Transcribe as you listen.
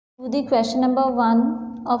To the question number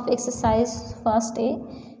 1 of exercise first A,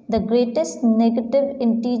 the greatest negative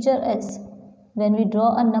integer is, when we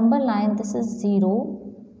draw a number line, this is 0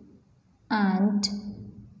 and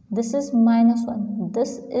this is -1.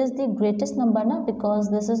 This is the greatest number na,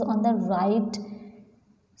 because this is on the right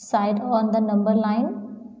side on the number line.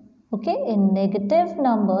 Okay, in negative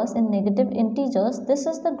numbers, in negative integers, this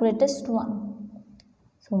is the greatest one.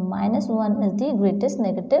 So -1 is the greatest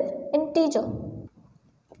negative integer.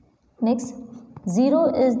 Next, 0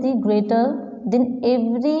 is the greater than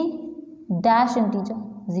every dash integer.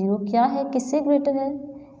 0 क्या है, किससे greater है,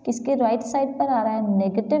 किसके right side पर आ रहा है,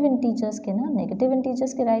 negative integers के ना, नेगेटिव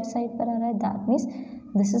इंटीजर्स के राइट साइड पर आ रहा है. That means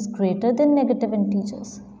this is greater than negative integers.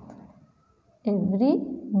 Every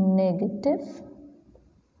negative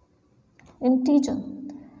integer.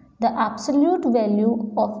 The absolute value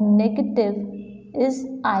of negative is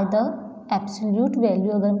either absolute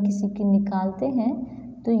value, अगर हम किसी की निकालते हैं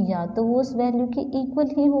तो या तो वो उस वैल्यू की इक्वल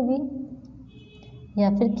ही होगी या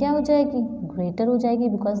फिर क्या हो जाएगी, ग्रेटर हो जाएगी,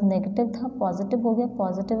 बिकॉज नेगेटिव था पॉजिटिव हो गया,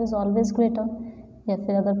 पॉजिटिव इज ऑलवेज ग्रेटर, या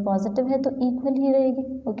फिर अगर पॉजिटिव है तो इक्वल ही रहेगी.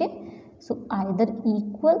 ओके, सो आइदर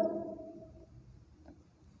इक्वल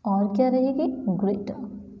और क्या रहेगी, ग्रेटर.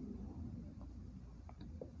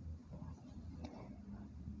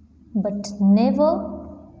 But never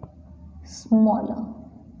smaller.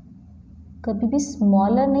 कभी भी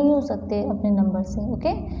स्मॉलर नहीं हो सकते अपने नंबर से.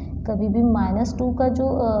 ओके, कभी भी -2 का जो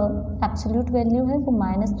एब्सोल्यूट वैल्यू है वो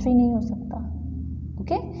 -3 नहीं हो सकता.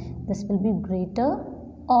 Okay, this will be greater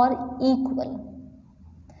और equal.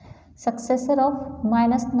 Successor of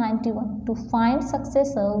 -91. To find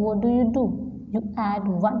successor what do? You add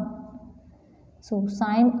 1. So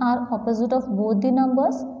sign are opposite of both the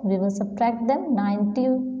numbers. We will subtract them.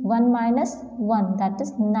 91 minus 1, that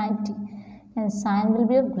is 90. And sign will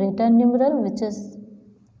be of greater numeral, which is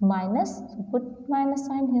minus. So put minus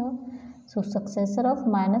sign here. So successor of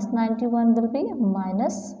 -91 will be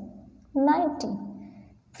 -90.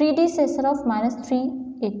 Predecessor of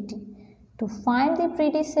 -380. To find the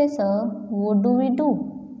predecessor, what do?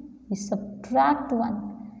 We subtract 1.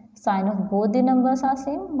 Sign of both the numbers are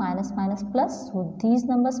same, minus minus plus. So these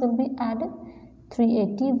numbers will be added,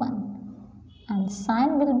 381. And sign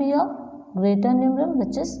will be of greater numeral,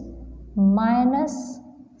 which is minus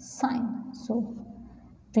sign. So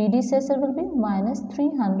predecessor will be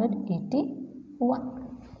 -381.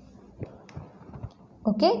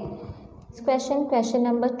 Okay. Question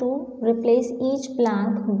number 2. Replace each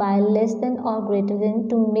blank by less than or greater than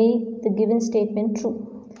to make the given statement true.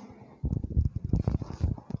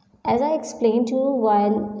 As I explained to you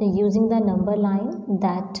while using the number line,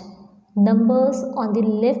 that numbers on the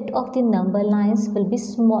left of the number lines will be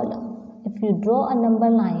smaller. If you draw a number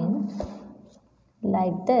line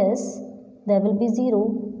like this, there will be 0.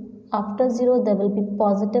 After 0, there will be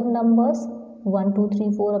positive numbers 1, 2, 3,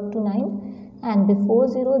 4 up to 9. And before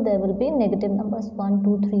 0, there will be negative numbers 1,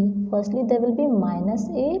 2, 3. Firstly, there will be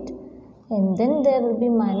 -8 and then there will be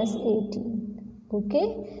 -18. Okay.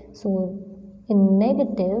 So in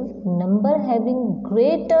negative, number having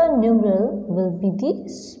greater numeral will be the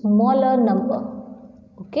smaller number.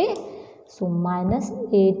 Okay. So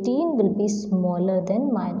 -18 will be smaller than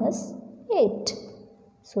 -8.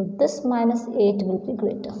 So this -8 will be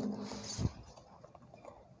greater.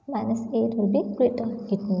 -8 will be greater.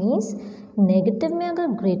 It means negative में अगर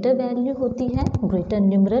greater value होती है, greater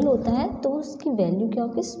numeral होता है, तो उसकी value क्या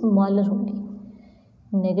होगी, स्मॉलर होगी.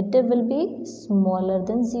 Negative will be smaller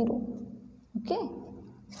than 0. Okay.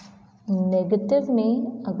 Negative में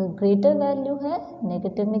अगर ग्रेटर वैल्यू है,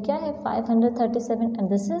 नेगेटिव में क्या है 537 एंड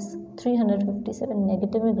दिस इज 357.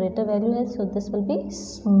 नेगेटिव में ग्रेटर वैल्यू है, so this will be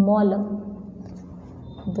smaller.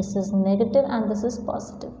 This is negative and this is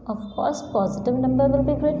positive. Of course positive number will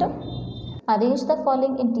be greater. Arrange the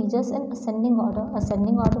following integers in ascending order.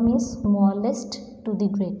 Ascending order means smallest to the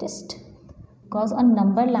greatest. Because on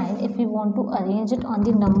number line, if you want to arrange it on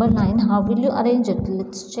the number line, how will you arrange it?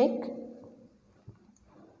 Let's check.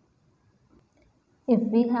 If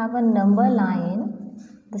we have a number line,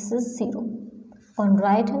 this is 0. On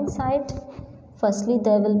right hand side, firstly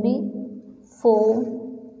there will be 4,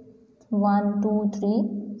 1, 2, 3,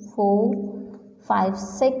 4, 5,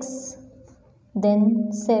 6. Then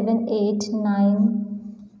 7, 8, 9,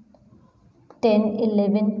 10,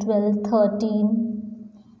 11, 12, 13,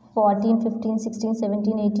 14, 15, 16,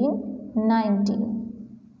 17, 18, 19.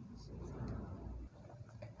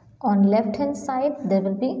 On left hand side, there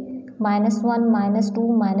will be -1, -2,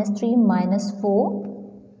 -3, -4,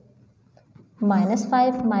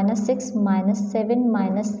 -5, -6, -7,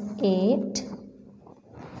 -8,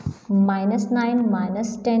 -9,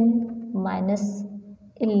 -10,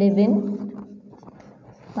 -11,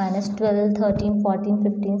 minus 12, 13, 14,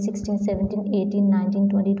 15, 16, 17, 18, 19,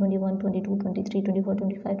 20, 21, 22, 23, 24,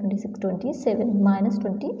 25, 26, 27, minus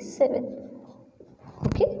 27.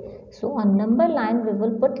 Okay, so on number line we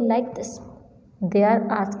will put like this. They are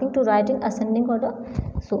asking to write in ascending order.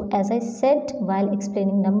 So as I said while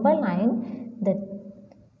explaining number line, that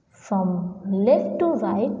from left to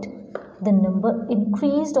right the number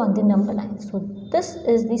increased on the number line. So this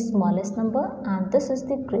is the smallest number and this is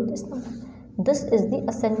the greatest number. This is the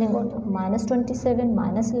ascending order. Minus 27,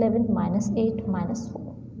 minus 11, minus 8, minus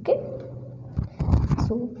 4. Okay.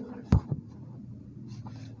 So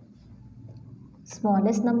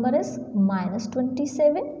smallest number is minus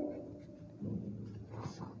 27.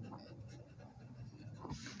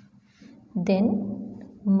 Then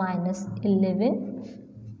minus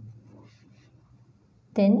 11.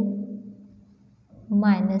 Then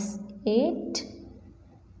minus 8.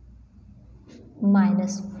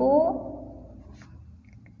 Minus 4.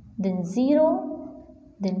 Then 0,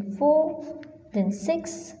 then 4, then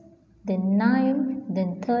 6, then 9,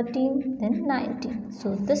 then 13, then 19.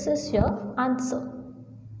 So this is your answer.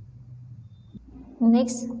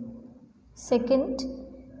 Next, second,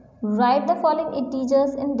 write the following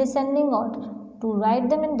integers in descending order. To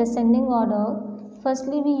write them in descending order,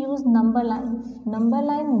 firstly we use number line. Number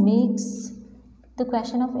line makes the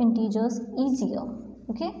question of integers easier.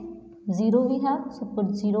 Okay, 0 we have, so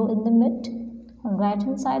put 0 in the mid. On right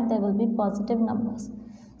hand side there will be positive numbers.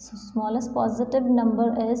 So smallest positive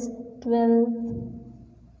number is 12,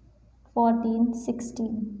 14,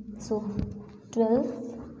 16. So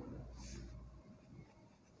 12,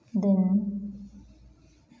 then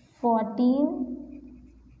 14,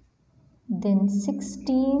 then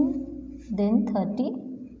 16, then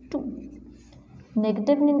 32.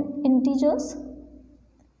 Negative integers,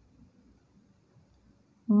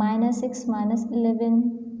 minus 6, minus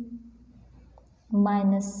 11,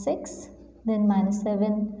 minus 6, then minus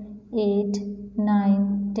 7, 8,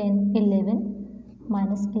 9, 10, 11,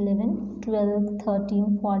 minus 11, 12,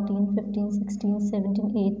 13, 14, 15, 16,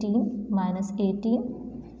 17, 18, minus 18,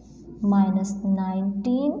 minus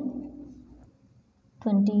 19,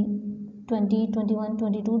 20, 21,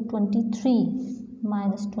 22, 23,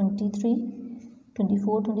 minus 23,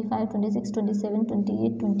 24, 25, 26, 27,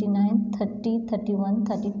 28, 29, 30, 31,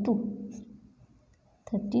 32,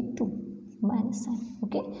 32. Minus sign.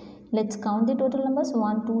 Okay, let's count the total numbers.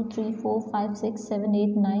 1 2 3 4 5 6 7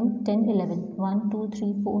 8 9 10 11. 1 2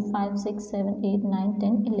 3 4 5 6 7 8 9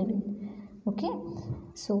 10 11. Okay,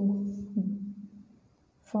 so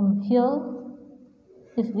from here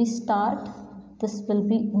if we start, this will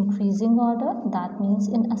be increasing order, that means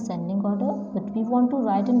in ascending order, but we want to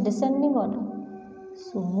write in descending order,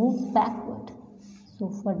 so move backward. So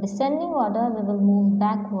for descending order we will move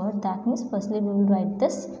backward, that means firstly we will write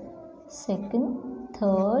this, second,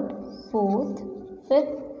 third, fourth,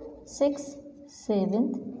 fifth, sixth,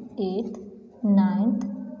 seventh, eighth, ninth,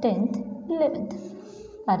 10th, 11th.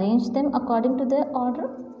 Arrange them according to their order.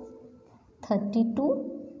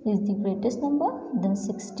 32 is the greatest number, then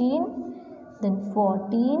 16, then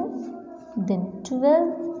 14, then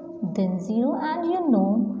 12, then 0, and you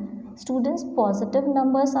know students, positive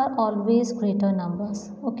numbers are always greater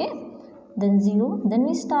numbers. Okay, then 0, then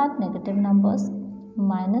we start negative numbers.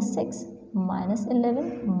 Minus 6, minus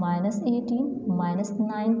 11, minus 18, minus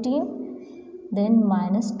 19, then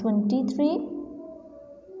minus 23,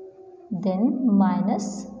 then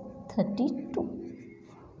minus 32.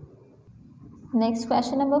 Next,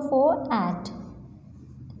 question number 4, add.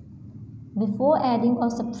 Before adding or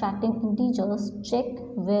subtracting integers, check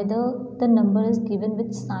whether the number is given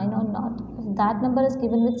with sign or not. If that number is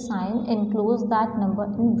given with sign, enclose that number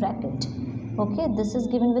in bracket. Okay, this is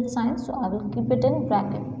given with sign, so I will keep it in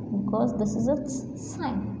bracket because this is its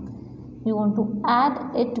sign. You want to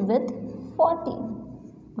add it with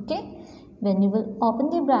 14. Okay, when you will open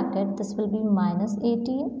the bracket, this will be minus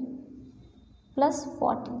 18 plus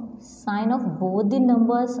 14. Sign of both the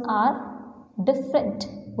numbers are different.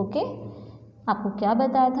 Okay, आपको क्या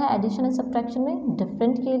बताया था addition and subtraction में,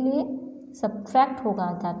 different के लिए subtract होगा,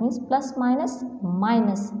 that means plus minus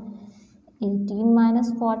minus. 18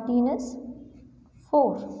 minus 14 is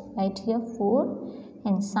 4, right here 4,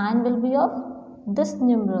 and sign will be of this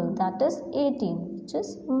numeral, that is 18, which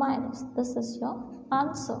is minus. This is your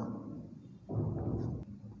answer.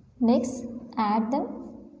 Next, add them.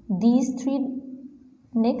 These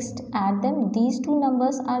two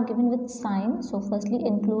numbers are given with sign, so firstly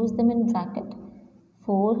enclose them in bracket.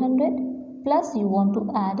 400 plus you want to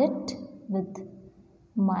add it with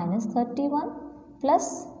minus 31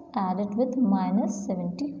 plus add it with minus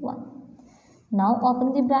 71. Now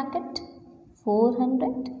open the bracket.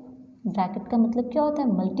 400 bracket का मतलब क्या होता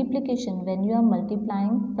है? Multiplication. When you are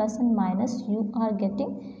multiplying plus and minus you are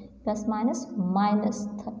getting plus minus minus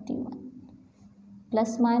 31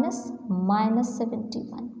 plus minus minus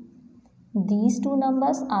 71. These two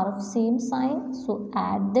numbers are of same sign, so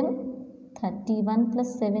add them. 31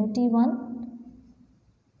 plus 71,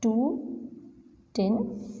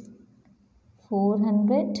 210,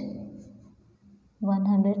 400,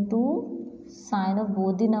 102. Sign of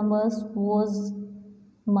both the numbers was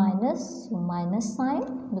minus, so minus sign,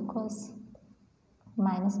 because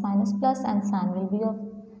minus minus plus and sign will be of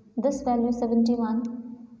this value 71.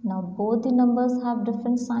 Now both the numbers have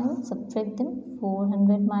different signs. Subtract them.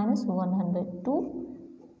 400 minus 102.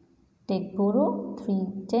 Take borrow. 3,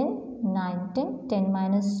 10, 9, 10. 10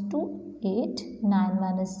 minus 2, 8. 9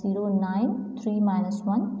 minus 0, 9. 3 minus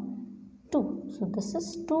 1, 2. So this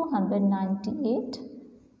is 298,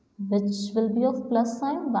 which will be of plus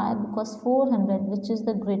sign. Why? Because 400, which is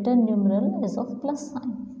the greater numeral, is of plus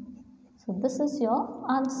sign. So this is your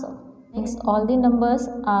answer. Next, all the numbers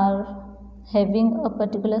are having a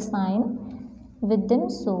particular sign with them,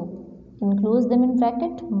 so enclose them in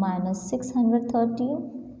bracket. Minus 613,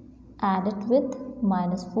 add it with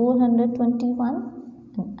minus 421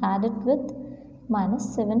 and add it with minus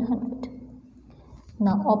 700.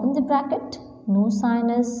 Now open the bracket. No sign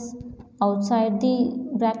is outside the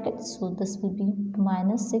bracket, so this will be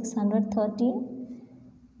minus 613.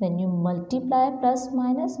 When you multiply plus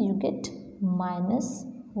minus, you get minus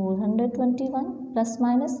 421 plus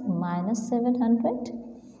minus minus 700.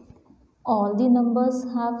 All the numbers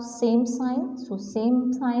have same sign, so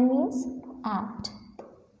same sign means add.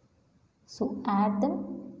 So add them.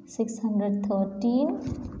 613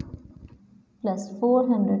 plus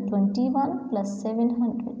 421 plus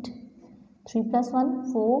 700. 3 plus 1,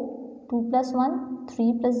 4. 2 plus 1,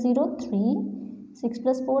 3 plus 0, 3. 6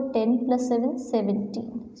 plus 4, 10 plus 7,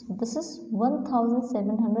 17. So this is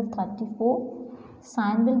 1734.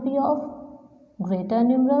 Sign will be of greater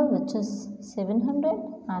numeral, which is 700,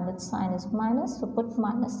 and its sign is minus, so put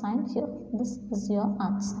minus sign here. This is your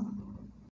answer.